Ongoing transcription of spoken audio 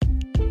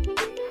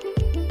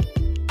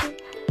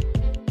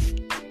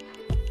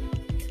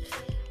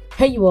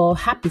Hey you all,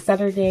 happy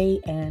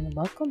Saturday and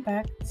welcome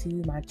back to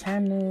my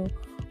channel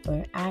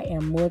where I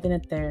am more than a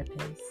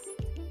therapist.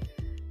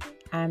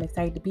 I'm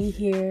excited to be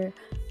here.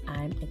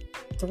 I'm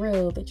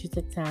thrilled that you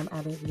took time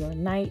out of your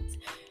night.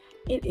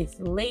 It is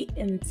late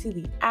into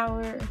the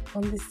hour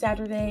on this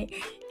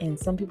Saturday and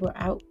some people are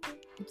out,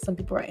 some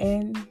people are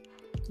in,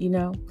 you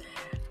know.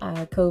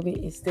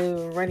 COVID is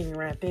still running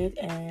rapid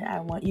and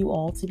I want you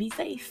all to be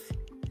safe.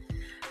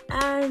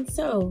 And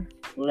so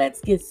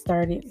let's get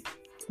started.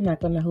 I'm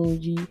not going to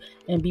hold you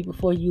and be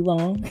before you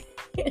long.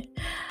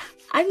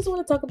 I just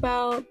want to talk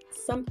about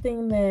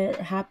something that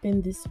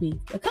happened this week.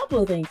 A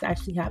couple of things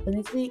actually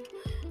happened this week,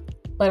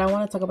 but I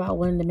want to talk about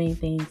one of the main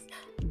things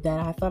that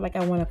I felt like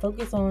I want to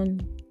focus on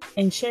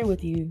and share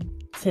with you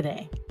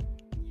today.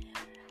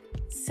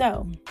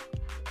 So,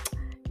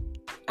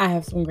 I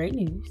have some great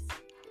news.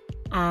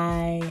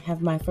 I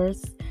have my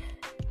first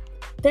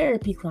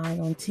therapy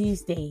client on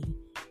Tuesday,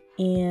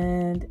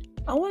 and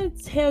I want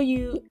to tell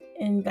you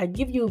and I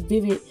give you a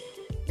vivid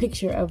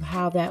picture of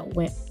how that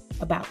went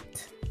about.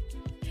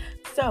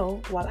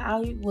 So while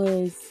I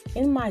was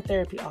in my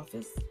therapy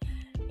office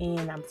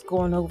and I was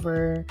going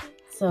over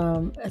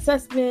some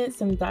assessments,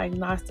 some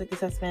diagnostic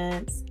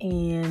assessments,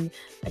 and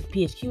like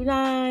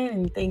PHQ-9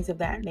 and things of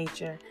that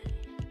nature,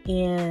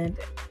 and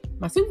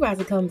my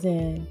supervisor comes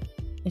in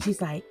and she's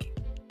like,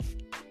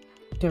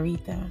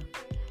 "Doretha,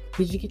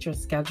 did you get your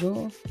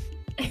schedule?"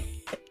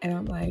 And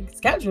I'm like,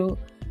 "Schedule?"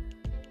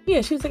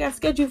 Yeah, she was like, "I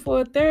scheduled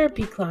for a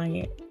therapy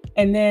client."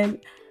 And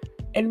then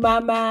in my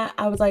mind,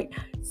 I was like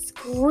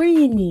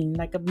screaming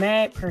like a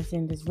mad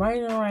person, just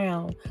running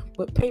around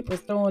with papers,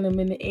 throwing them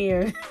in the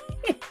air.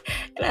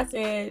 And I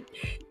said,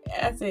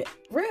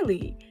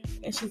 "Really?"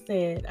 And she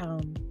said,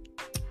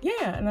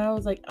 "Yeah." And I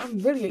was like, "I'm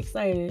really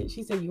excited."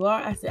 She said, "You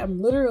are?" I said,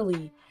 I'm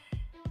literally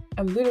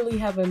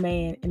having a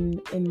man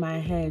in my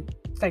head,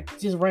 like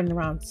just running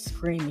around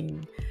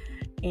screaming.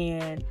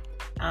 And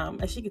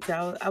as she could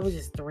tell, I was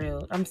just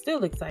thrilled. I'm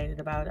still excited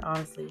about it,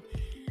 honestly.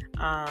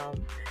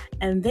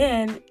 And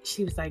then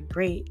she was like,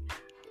 "Great.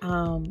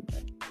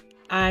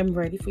 I'm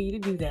ready for you to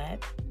do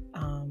that.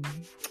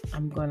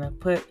 I'm gonna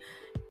put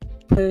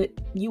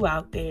you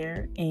out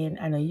there, and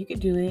I know you can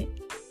do it.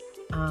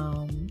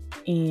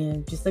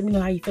 And just let me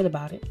know how you feel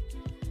about it.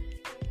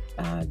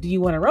 Do you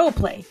want to role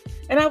play?"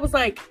 And I was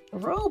like,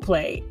 "Role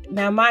play?"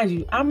 Now, mind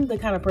you, I'm the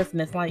kind of person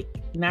that's like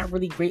not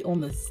really great on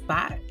the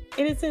spot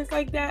in a sense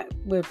like that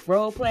with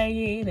role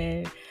playing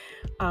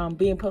and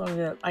being put on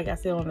the, like I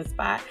said, on the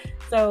spot.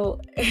 So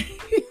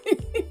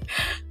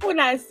when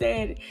I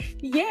said,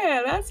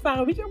 "Yeah, that's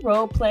fine, we can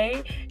role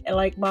play," and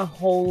like my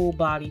whole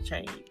body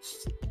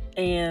changed.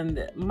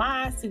 And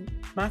my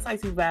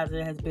site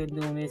supervisor has been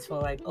doing this for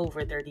like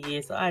over 30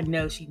 years, so I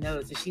know she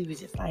knows. And she was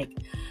just like,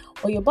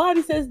 "Well, your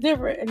body says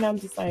different," and I'm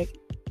just like,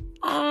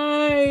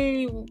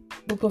 "I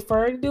would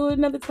prefer to do it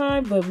another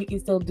time, but we can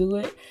still do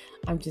it.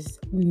 I'm just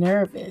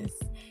nervous."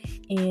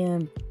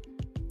 And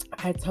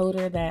I told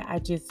her that I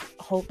just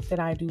hope that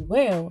I do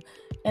well.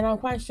 And I'm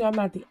quite sure I'm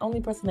not the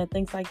only person that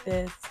thinks like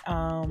this.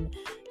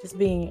 Just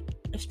being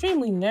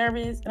extremely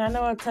nervous. And I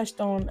know I touched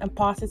on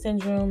imposter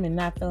syndrome and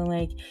not feeling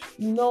like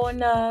you know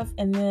enough.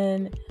 And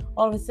then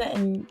all of a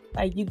sudden,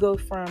 like you go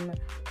from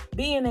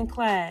being in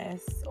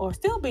class or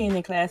still being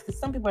in class, because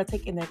some people are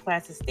taking their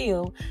classes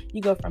still.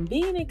 You go from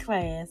being in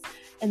class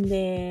and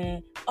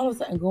then all of a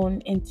sudden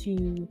going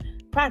into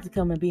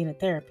practicum and being a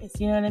therapist,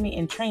 you know what I mean?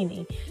 And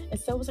training. And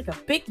so it was like a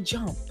big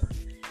jump.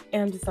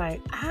 And I'm just like,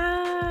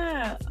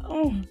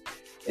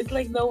 it's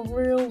like no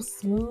real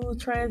smooth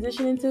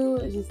transition into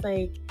it. It's just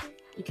like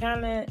you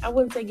kind of, I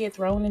wouldn't say get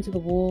thrown into the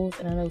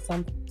wolves. And I know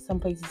some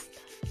places,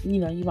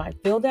 you might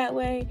feel that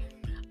way.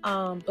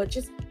 But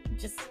just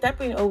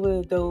stepping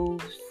over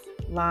those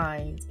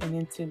lines and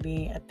into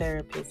being a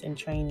therapist and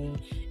training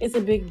is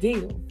a big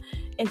deal.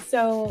 And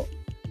so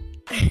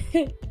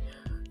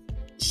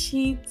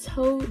she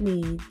told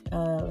me,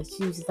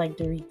 she was just like,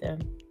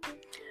 "Doretha,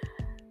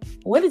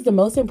 what is the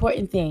most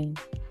important thing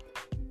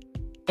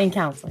in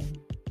counseling?"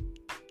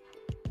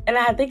 And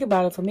I had to think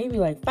about it for maybe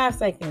like 5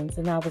 seconds.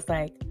 And I was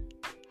like,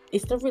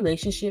 "It's the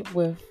relationship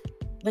with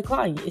the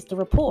client. It's the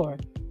rapport."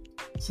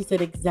 She said,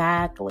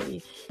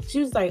 "Exactly." She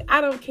was like, "I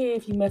don't care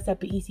if you mess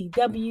up an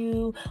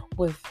ECW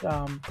with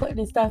putting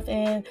this stuff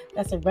in.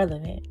 That's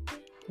irrelevant.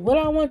 What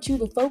I want you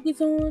to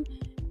focus on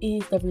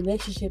is the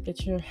relationship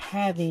that you're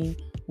having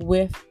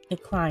with the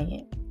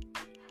client.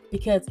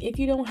 Because if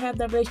you don't have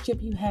that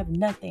relationship, you have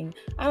nothing.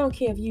 I don't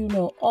care if you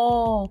know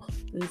all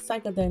the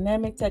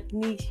psychodynamic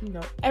techniques, you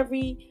know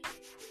every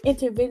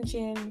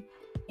intervention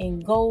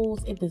and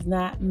goals. It does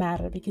not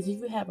matter. Because if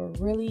you have a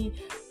really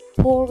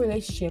poor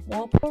relationship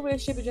or a poor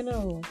relationship in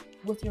general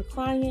with your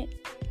client,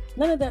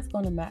 none of that's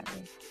going to matter."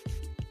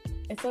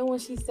 And so when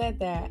she said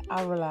that,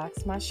 I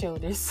relaxed my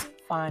shoulders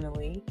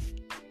finally.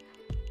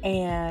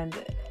 And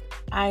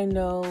I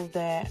know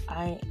that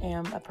I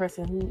am a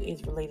person who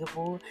is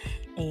relatable,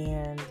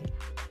 and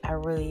I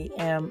really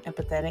am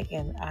empathetic,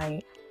 and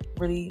I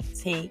really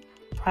take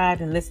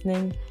pride in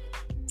listening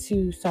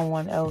to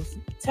someone else,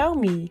 tell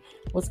me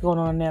what's going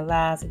on in their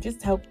lives and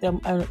just help them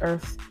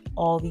unearth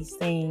all these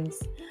things.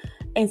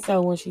 And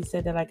so when she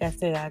said that, like I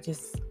said, I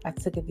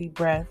took a deep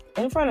breath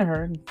in front of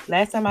her.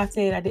 Last time I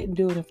said I didn't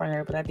do it in front of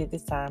her, but I did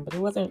this time. But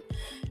it was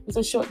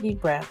a short,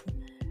 deep breath.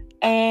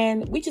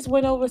 And we just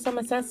went over some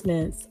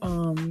assessments.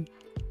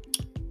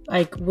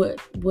 Like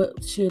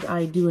what should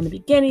I do in the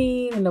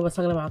beginning? And I was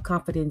talking about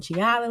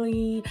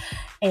confidentiality,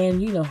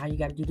 and you know how you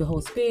got to do the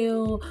whole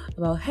spiel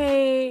about,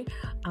 hey,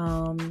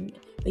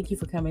 thank you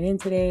for coming in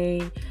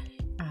today.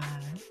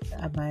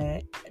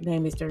 My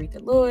name is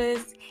Dorita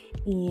Lewis,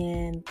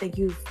 and thank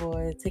you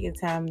for taking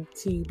time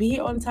to be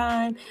here on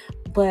time.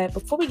 But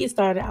before we get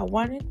started, I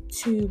wanted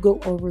to go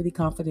over the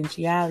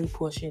confidentiality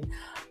portion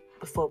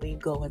before we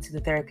go into the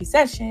therapy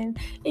session.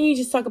 And you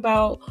just talk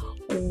about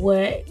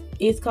what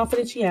is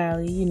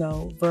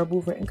confidentiality,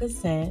 verbal, written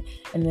consent,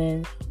 and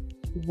then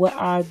what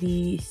are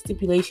the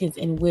stipulations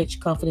in which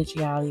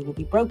confidentiality will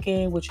be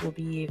broken, which will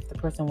be if the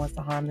person wants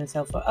to harm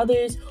themselves or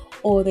others,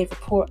 or they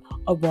report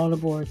a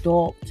vulnerable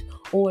adult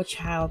or a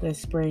child that's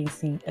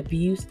experiencing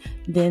abuse,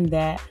 then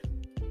that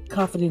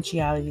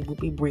confidentiality will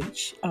be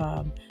breached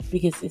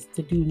because it's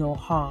to do no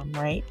harm,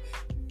 right?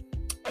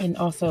 And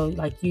also,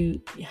 like,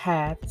 you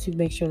have to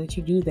make sure that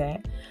you do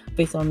that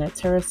based on that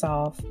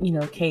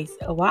Tarasov, case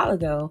a while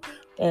ago.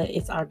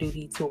 It's our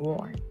duty to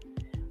warn.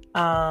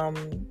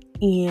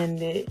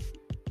 And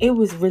it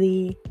was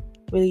really,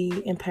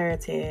 really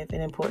imperative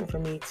and important for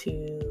me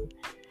to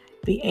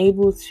be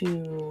able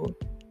to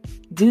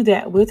do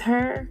that with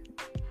her,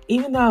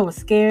 even though I was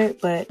scared.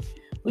 But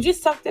we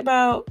just talked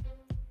about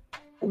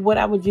what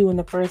I would do in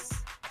the first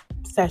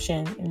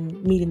session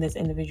in meeting this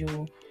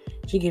individual.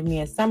 She gave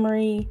me a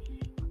summary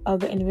of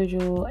the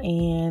individual,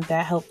 and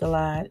that helped a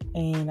lot,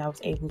 and I was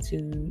able to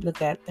look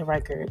at the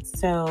records.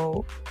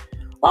 So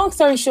long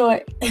story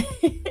short,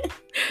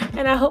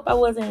 and I hope I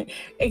wasn't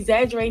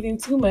exaggerating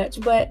too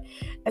much, but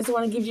I just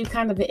want to give you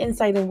kind of an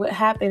insight in what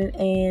happened.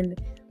 And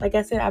like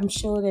I said, I'm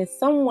sure that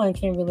someone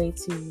can relate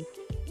to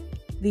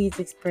these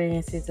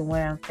experiences and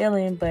what I'm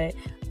feeling, but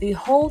the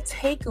whole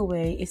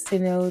takeaway is to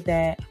know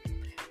that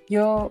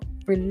your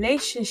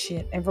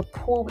relationship and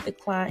rapport with the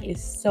client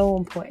is so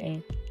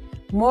important,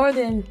 more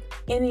than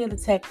any of the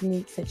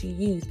techniques that you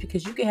use,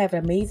 because you can have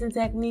amazing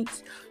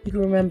techniques. You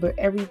can remember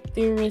every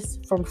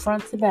theorist from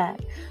front to back.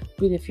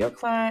 But if your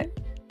client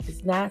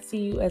does not see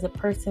you as a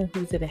person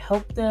who's going to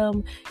help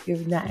them, you're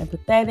not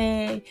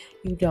empathetic,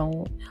 you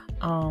don't,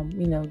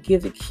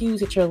 give the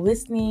cues that you're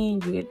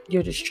listening,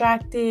 you're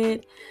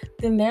distracted,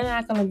 then they're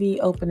not going to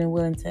be open and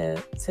willing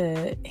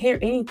to hear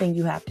anything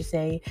you have to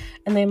say.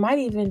 And they might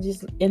even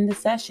just end the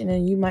session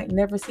and you might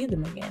never see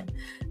them again.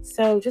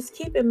 So just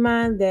keep in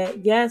mind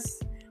that, yes,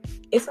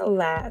 it's a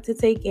lot to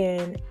take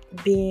in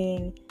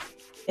being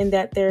in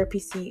that therapy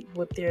seat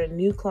with their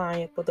new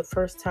client for the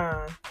first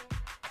time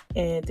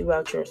and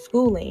throughout your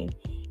schooling.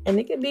 And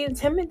it can be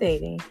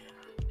intimidating.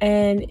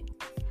 And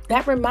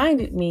that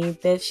reminded me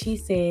that she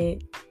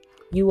said,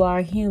 you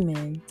are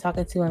human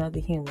talking to another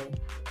human.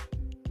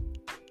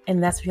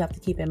 And that's what you have to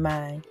keep in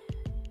mind.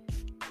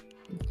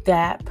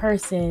 That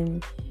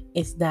person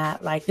is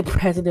not like the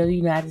president of the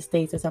United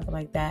States or something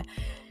like that.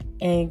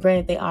 And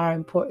granted, they are an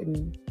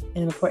important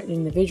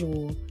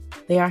individual.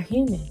 They are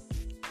human.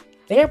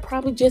 They are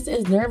probably just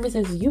as nervous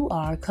as you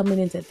are coming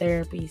into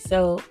therapy.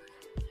 So,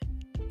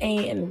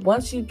 and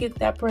once you get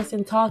that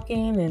person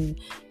talking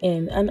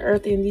and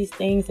unearthing these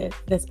things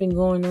that's been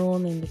going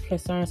on and the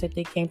concerns that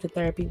they came to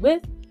therapy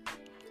with,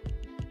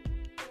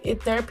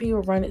 therapy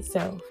will run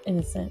itself in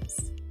a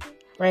sense,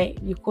 right?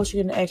 Of course,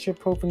 you're going to ask your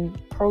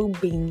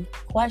probing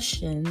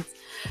questions,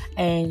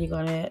 and you're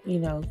going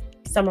to,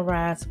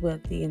 summarize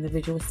what the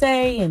individual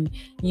say and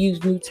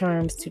use new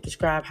terms to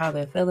describe how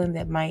they're feeling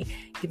that might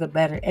give a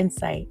better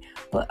insight.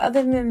 But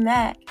other than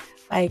that,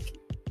 like,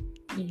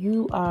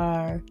 you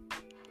are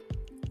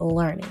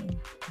learning,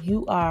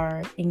 you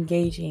are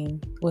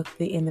engaging with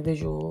the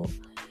individual,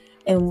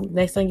 and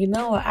next thing you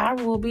know, an hour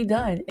will be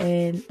done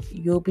and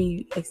you'll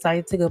be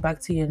excited to go back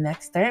to your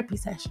next therapy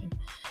session.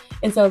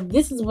 And so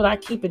this is what I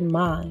keep in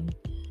mind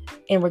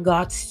in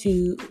regards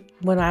to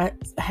when I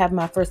have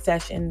my first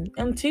session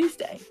on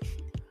Tuesday.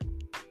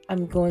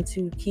 I'm going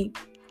to keep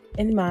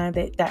in mind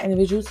that that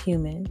individual is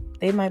human.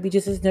 They might be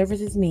just as nervous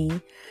as me,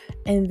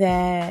 and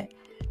that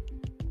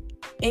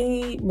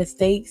any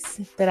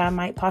mistakes that I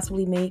might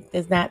possibly make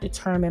does not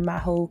determine my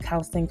whole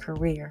counseling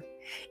career.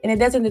 And it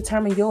doesn't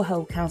determine your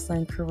whole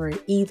counseling career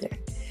either.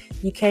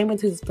 You came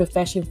into this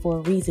profession for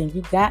a reason.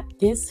 You got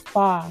this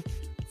far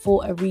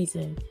for a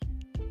reason.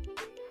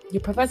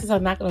 Your professors are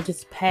not going to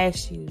just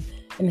pass you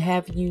and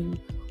have you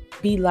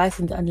be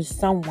licensed under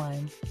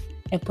someone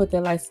and put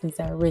their license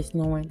at risk,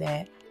 knowing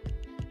that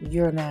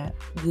you're not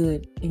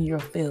good in your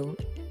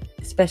field,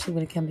 especially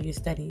when it comes to your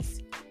studies.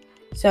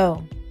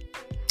 So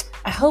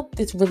I hope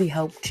this really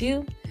helped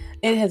you.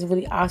 It has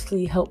really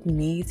actually helped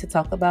me to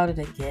talk about it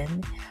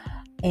again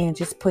and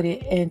just put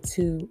it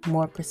into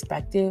more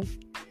perspective.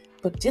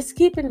 But just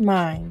keep in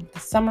mind, the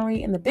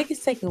summary and the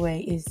biggest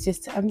takeaway is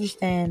just to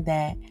understand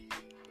that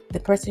the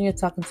person you're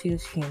talking to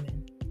is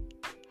human.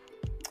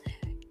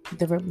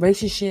 the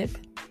relationship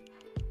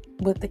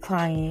with the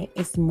client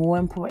is more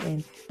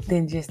important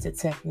than just the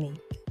technique.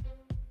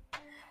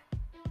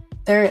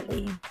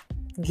 Thirdly,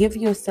 give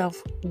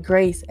yourself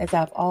grace, as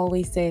I've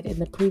always said in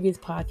the previous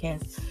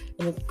podcast,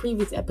 in the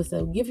previous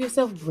episode. Give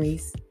yourself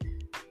grace.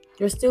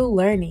 You're still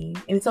learning,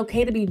 and it's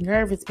okay to be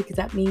nervous because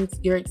that means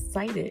you're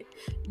excited.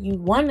 You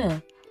want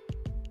to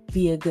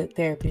be a good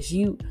therapist.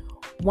 You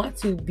want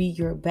to be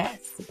your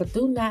best, but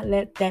do not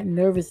let that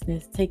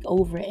nervousness take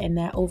over and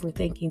that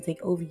overthinking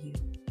take over you.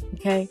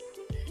 Okay?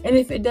 And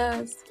if it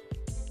does,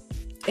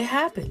 it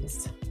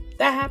happens.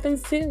 That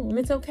happens too, and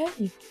it's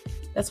okay.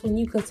 That's when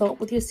you consult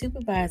with your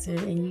supervisor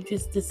and you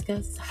just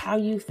discuss how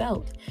you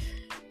felt.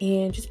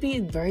 And just be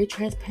very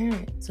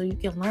transparent so you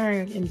can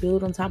learn and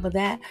build on top of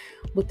that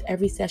with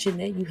every session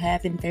that you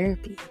have in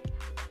therapy.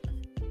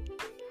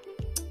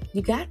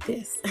 You got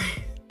this.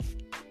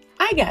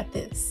 I got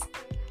this.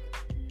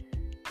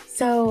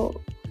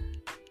 So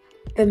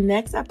the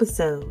next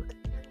episode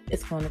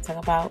is going to talk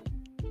about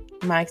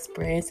my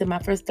experience in my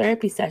first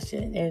therapy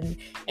session and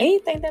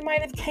anything that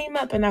might have came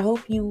up. And I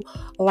hope you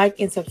like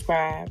and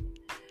subscribe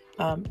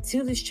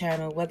to this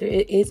channel, whether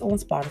it is on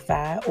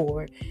Spotify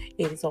or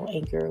it is on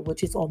Anchor,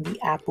 which is on the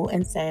Apple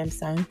and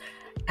Samsung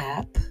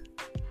app.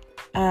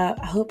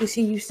 I hope to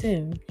see you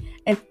soon.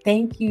 And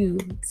thank you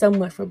so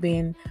much for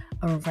being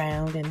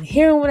around and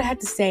hearing what I had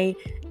to say.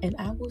 And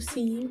I will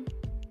see you,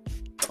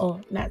 or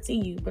not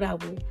see you, but I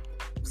will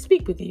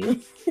speak with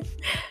you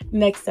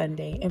next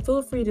Sunday. And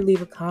feel free to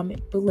leave a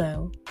comment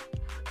below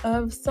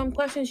of some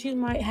questions you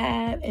might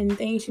have and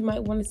things you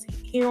might want to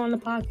hear on the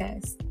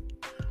podcast.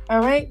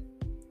 All right?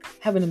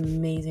 Have an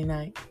amazing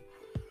night.